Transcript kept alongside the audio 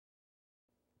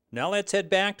Now let's head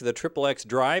back to the Ratillac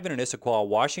Drive-In in Issaquah,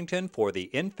 Washington for the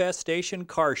Infestation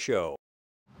Car Show.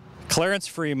 Clarence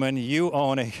Freeman, you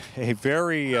own a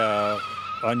very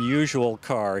unusual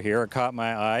car here. It caught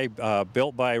my eye,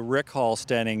 built by Rick Hall,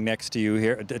 standing next to you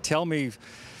here. Tell me,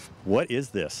 what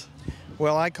is this?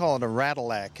 Well, I call it a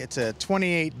Ratillac. It's a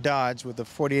 28 Dodge with a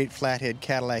 48 flathead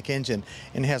Cadillac engine,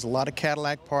 and it has a lot of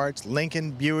Cadillac parts: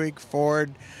 Lincoln, Buick,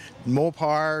 Ford,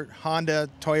 Mopar, Honda,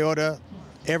 Toyota,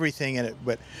 everything in it.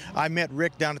 But I met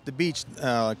Rick down at the beach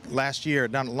last year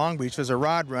down at Long Beach. It was a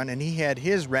rod run, and he had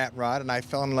his rat rod, and I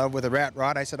fell in love with a rat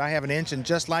rod. I said, I have an engine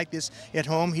just like this at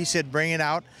home. He said, bring it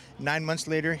out. 9 months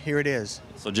later, here it is.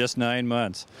 So just 9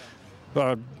 months.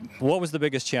 What was the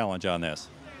biggest challenge on this?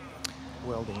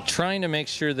 Welding. Trying to make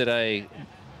sure that I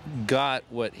got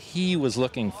what he was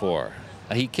looking for.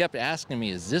 He kept asking me,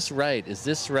 is this right? Is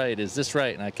this right? Is this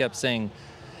right? And I kept saying,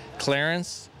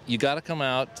 Clarence, you got to come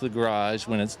out to the garage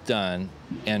when it's done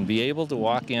and be able to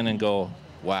walk in and go,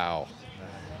 wow,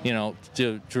 you know,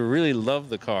 to really love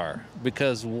the car.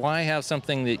 Because why have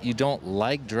something that you don't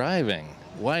like driving?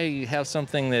 Why have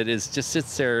something that just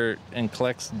sits there and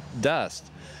collects dust?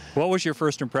 What was your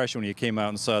first impression when you came out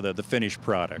and saw the finished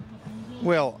product?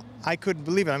 Well, I couldn't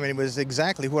believe it. I mean, it was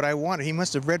exactly what I wanted. He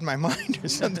must have read my mind or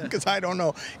something, because I don't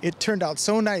know. It turned out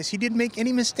so nice. He didn't make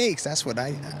any mistakes. That's what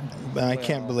I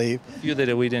can't believe. A few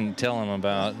that we didn't tell him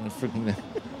about. So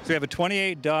you have a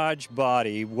 28 Dodge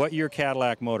body. What year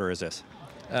Cadillac motor is this?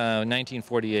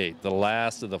 1948, the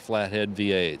last of the flathead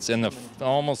V8s, and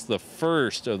almost the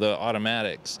first of the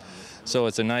automatics. So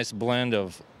it's a nice blend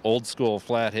of old school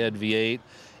flathead V8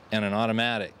 and an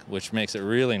automatic, which makes it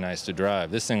really nice to drive.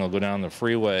 This thing will go down the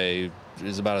freeway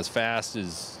is about as fast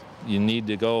as you need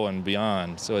to go and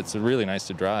beyond. So it's really nice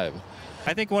to drive.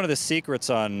 I think one of the secrets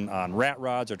on rat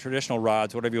rods or traditional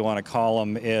rods, whatever you want to call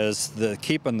them, is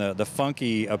keeping the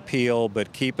funky appeal,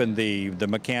 but keeping the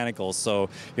mechanicals, so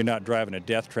you're not driving a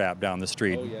death trap down the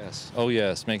street. Oh yes. Oh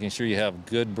yes, making sure you have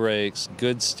good brakes,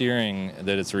 good steering,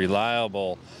 that it's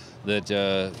reliable. That,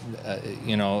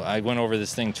 you know, I went over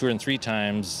this thing 2 or 3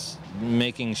 times,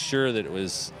 making sure that it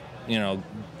was, you know,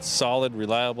 solid,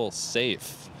 reliable,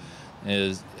 safe.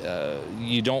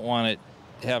 You don't want it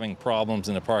having problems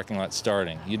in the parking lot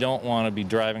starting. You don't want to be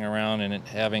driving around and it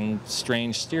having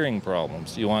strange steering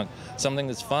problems. You want something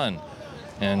that's fun.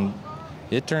 And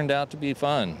it turned out to be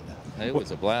fun. It was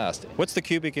a blast. What's the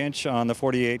cubic inch on the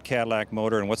 48 Cadillac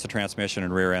motor, and what's the transmission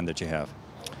and rear end that you have?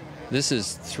 This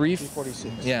is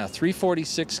 346. Yeah,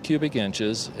 346 cubic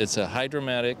inches. It's a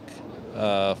Hydromatic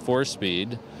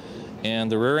 4-speed, and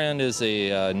the rear end is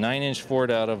a 9-inch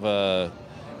Ford out of a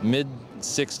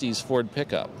mid-60s Ford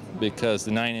pickup, because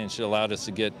the 9-inch allowed us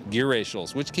to get gear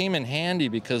ratios, which came in handy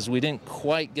because we didn't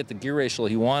quite get the gear ratio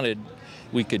he wanted.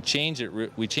 We could change it.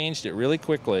 We changed it really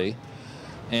quickly,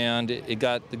 and it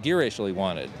got the gear ratio he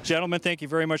wanted. Gentlemen, thank you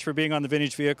very much for being on the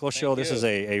Vintage Vehicle Show. This is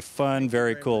a fun,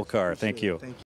 very cool car. Thank you.